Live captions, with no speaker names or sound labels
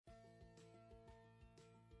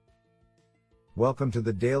Welcome to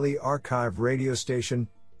the Daily Archive radio station,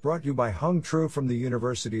 brought to you by Hung Tru from the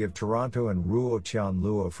University of Toronto and Ruo Tian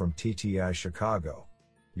Luo from TTI Chicago.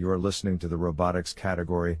 You are listening to the robotics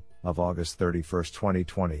category of August 31,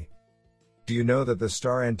 2020. Do you know that the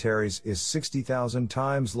star Antares is 60,000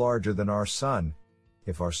 times larger than our Sun?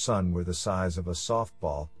 If our Sun were the size of a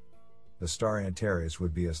softball, the star Antares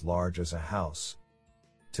would be as large as a house.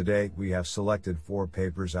 Today, we have selected 4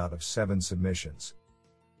 papers out of 7 submissions.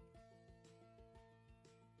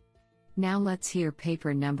 Now let's hear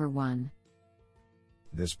paper number 1.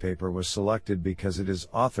 This paper was selected because it is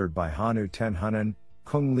authored by Hannu Tenhonen,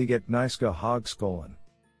 Kungliget Nyska Högskolan,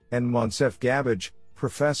 and Månsef Gabbage,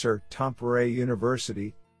 Professor, Tampere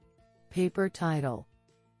University. Paper title: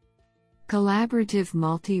 Collaborative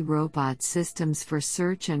Multi-Robot Systems for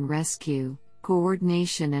Search and Rescue,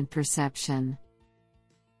 Coordination and Perception.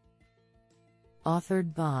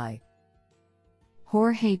 Authored by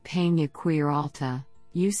Jorge Peña Quiralta,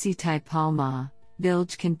 Jussi Palma,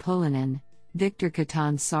 Bilge Kanpulainen, Victor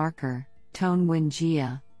Katan Sarkar, Tone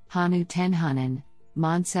Winjia, Hannu Tenhonen,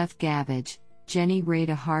 Månsef Gabbage, Jenny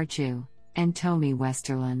Rada Harju, and Tomi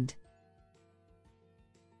Westerlund.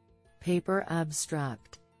 Paper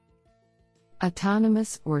abstract: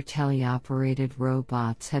 Autonomous or teleoperated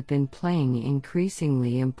robots have been playing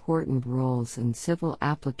increasingly important roles in civil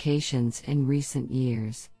applications in recent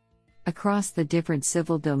years. Across the different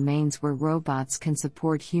civil domains where robots can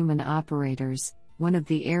support human operators, one of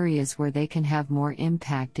the areas where they can have more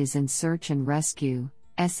impact is in search and rescue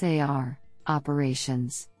 (SAR)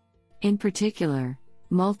 operations. In particular,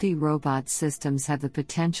 multi-robot systems have the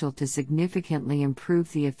potential to significantly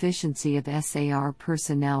improve the efficiency of SAR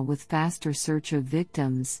personnel with faster search of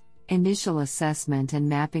victims, initial assessment and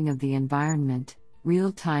mapping of the environment,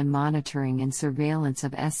 real-time monitoring and surveillance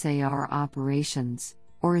of SAR operations,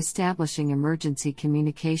 or establishing emergency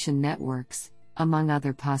communication networks, among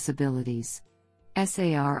other possibilities.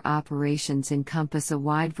 SAR operations encompass a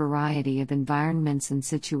wide variety of environments and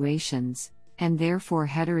situations, and therefore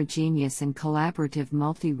heterogeneous and collaborative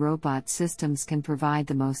multi-robot systems can provide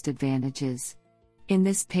the most advantages. In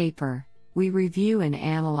this paper, we review and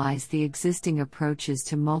analyze the existing approaches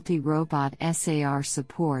to multi-robot SAR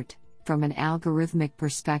support, from an algorithmic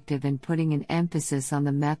perspective and putting an emphasis on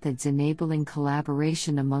the methods enabling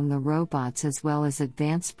collaboration among the robots as well as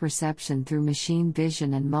advanced perception through machine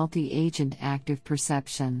vision and multi-agent active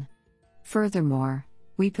perception. Furthermore,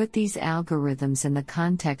 we put these algorithms in the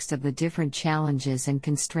context of the different challenges and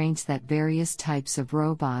constraints that various types of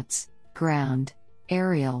robots, ground,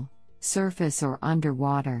 aerial, surface or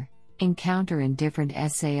underwater, encounter in different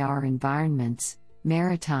SAR environments,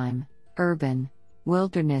 maritime, urban,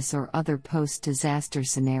 wilderness or other post-disaster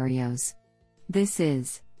scenarios. This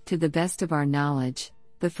is, to the best of our knowledge,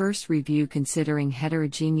 the first review considering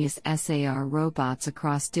heterogeneous SAR robots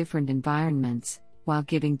across different environments, while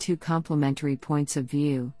giving 2 complementary points of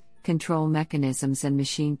view: control mechanisms and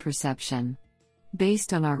machine perception.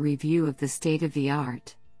 Based on our review of the state of the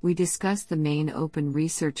art, we discuss the main open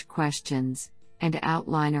research questions, and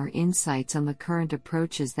outline our insights on the current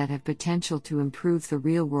approaches that have potential to improve the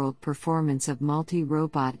real-world performance of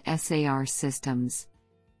multi-robot SAR systems.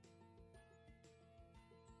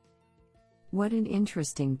 What an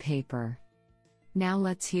interesting paper! Now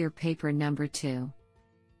let's hear paper number 2.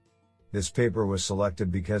 This paper was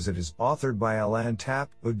selected because it is authored by Alan Tap,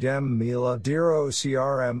 Udem Mila Diro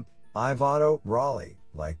CRM, Ivado, Raleigh,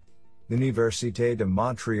 like Université de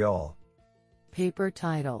Montréal. Paper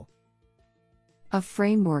title: A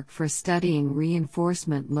Framework for Studying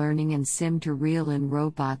Reinforcement Learning and Sim-to-Real in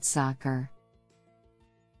Robot Soccer.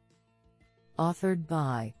 Authored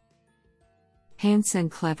by Hansen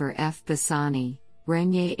Clever F. Bassani,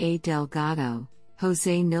 Renier A. Delgado,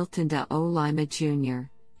 Jose Nilton de Olima Jr.,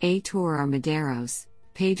 Aitor Armaderos,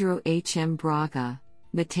 Pedro H. M. Braga,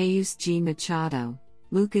 Mateus G. Machado,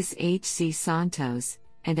 Lucas H. C. Santos,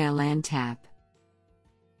 and Alan Tap.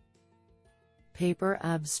 Paper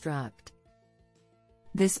abstract: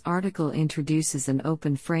 This article introduces an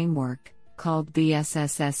open framework, called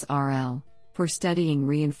BSSS-RL, for studying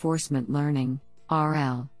reinforcement learning,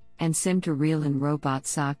 RL, and sim-to-real in robot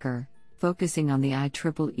soccer, focusing on the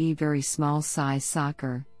IEEE Very Small Size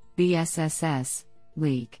Soccer, BSSS,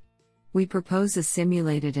 League. We propose a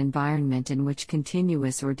simulated environment in which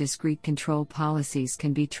continuous or discrete control policies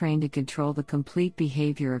can be trained to control the complete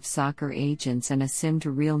behavior of soccer agents and a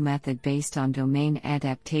sim-to-real method based on domain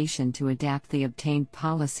adaptation to adapt the obtained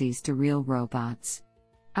policies to real robots.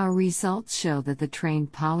 Our results show that the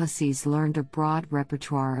trained policies learned a broad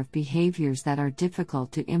repertoire of behaviors that are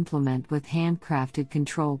difficult to implement with handcrafted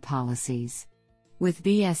control policies. With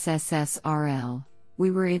BSSS-RL, we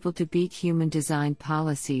were able to beat human design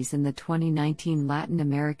policies in the 2019 Latin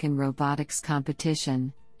American Robotics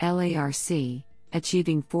Competition, LARC,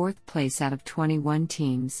 achieving 4th place out of 21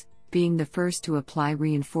 teams, being the first to apply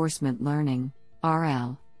reinforcement learning,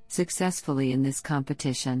 RL, successfully in this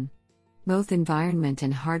competition. Both environment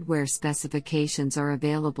and hardware specifications are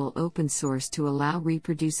available open source to allow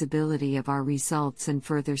reproducibility of our results and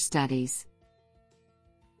further studies.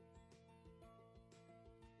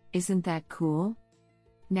 Isn't that cool?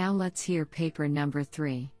 Now let's hear paper number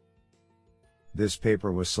 3. This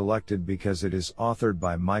paper was selected because it is authored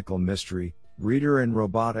by Michael Mistry, Reader in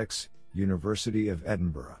Robotics, University of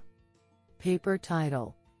Edinburgh. Paper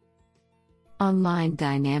title: Online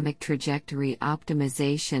Dynamic Trajectory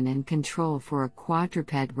Optimization and Control for a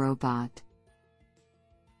Quadruped Robot.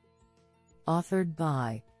 Authored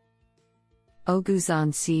by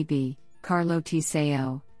Oguzhan Sibi, Carlo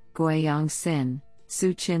Tiseo, Guoyang Sin,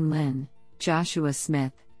 Su-Chin Lin, Joshua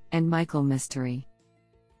Smith, and Michael Mistry.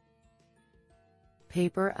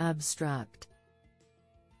 Paper abstract: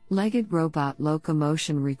 Legged robot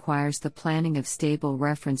locomotion requires the planning of stable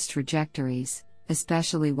reference trajectories,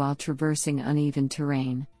 especially while traversing uneven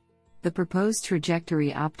terrain. The proposed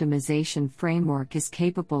trajectory optimization framework is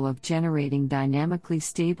capable of generating dynamically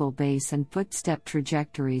stable base and footstep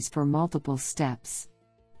trajectories for multiple steps.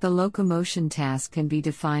 The locomotion task can be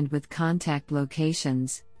defined with contact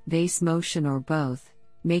locations, base motion, or both,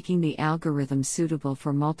 making the algorithm suitable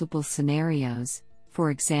for multiple scenarios,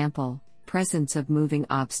 for example, presence of moving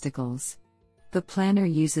obstacles. The planner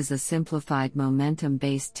uses a simplified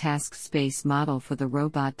momentum-based task space model for the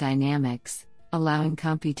robot dynamics, allowing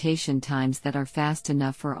computation times that are fast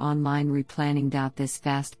enough for online replanning. This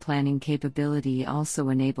fast planning capability also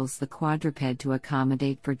enables the quadruped to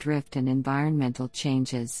accommodate for drift and environmental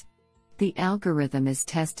changes. The algorithm is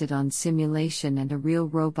tested on simulation and a real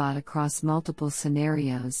robot across multiple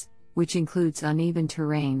scenarios, which includes uneven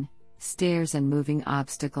terrain, stairs, and moving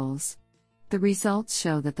obstacles. The results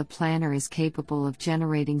show that the planner is capable of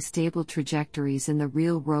generating stable trajectories in the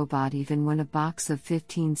real robot even when a box of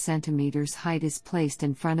 15 cm height is placed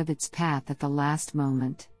in front of its path at the last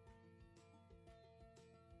moment.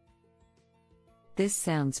 This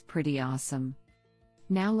sounds pretty awesome.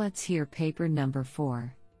 Now let's hear paper number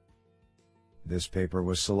 4. This paper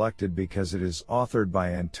was selected because it is authored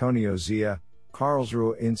by Antonio Zia,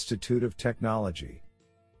 Karlsruhe Institute of Technology.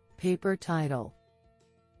 Paper title: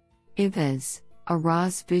 IVAS, a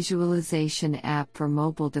ROS visualization app for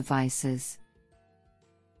mobile devices.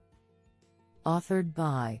 Authored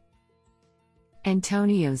by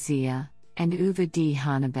Antonio Zia and Uwe D.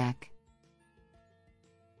 Hanebeck.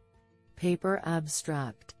 Paper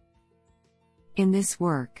abstract: In this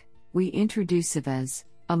work, we introduce IVAS,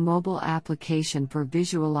 a mobile application for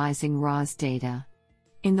visualizing ROS data.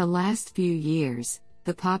 In the last few years,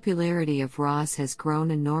 the popularity of ROS has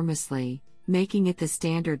grown enormously, making it the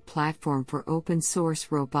standard platform for open-source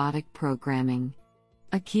robotic programming.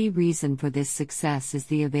 A key reason for this success is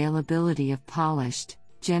the availability of polished,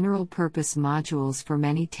 general-purpose modules for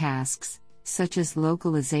many tasks, such as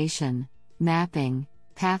localization, mapping,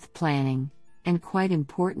 path planning, and quite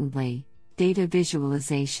importantly, data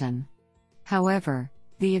visualization. However,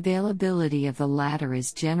 the availability of the latter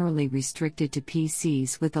is generally restricted to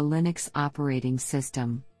PCs with a Linux operating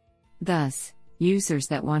system. Thus, users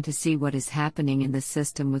that want to see what is happening in the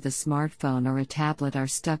system with a smartphone or a tablet are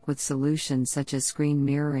stuck with solutions such as screen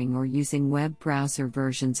mirroring or using web browser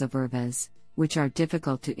versions of IVAS, which are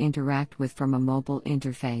difficult to interact with from a mobile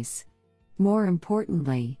interface. More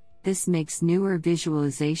importantly, this makes newer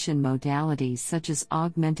visualization modalities such as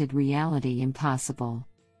augmented reality impossible.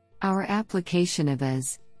 Our application of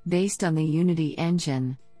IVAS, based on the Unity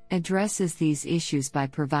engine, addresses these issues by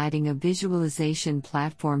providing a visualization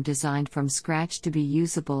platform designed from scratch to be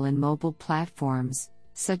usable in mobile platforms,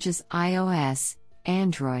 such as iOS,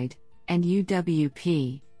 Android, and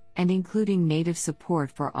UWP, and including native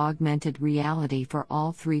support for augmented reality for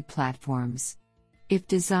all 3 platforms. If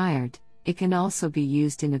desired, it can also be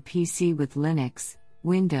used in a PC with Linux,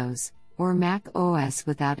 Windows, or Mac OS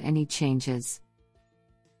without any changes.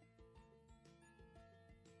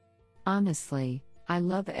 Honestly, I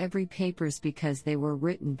love every papers because they were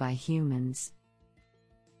written by humans.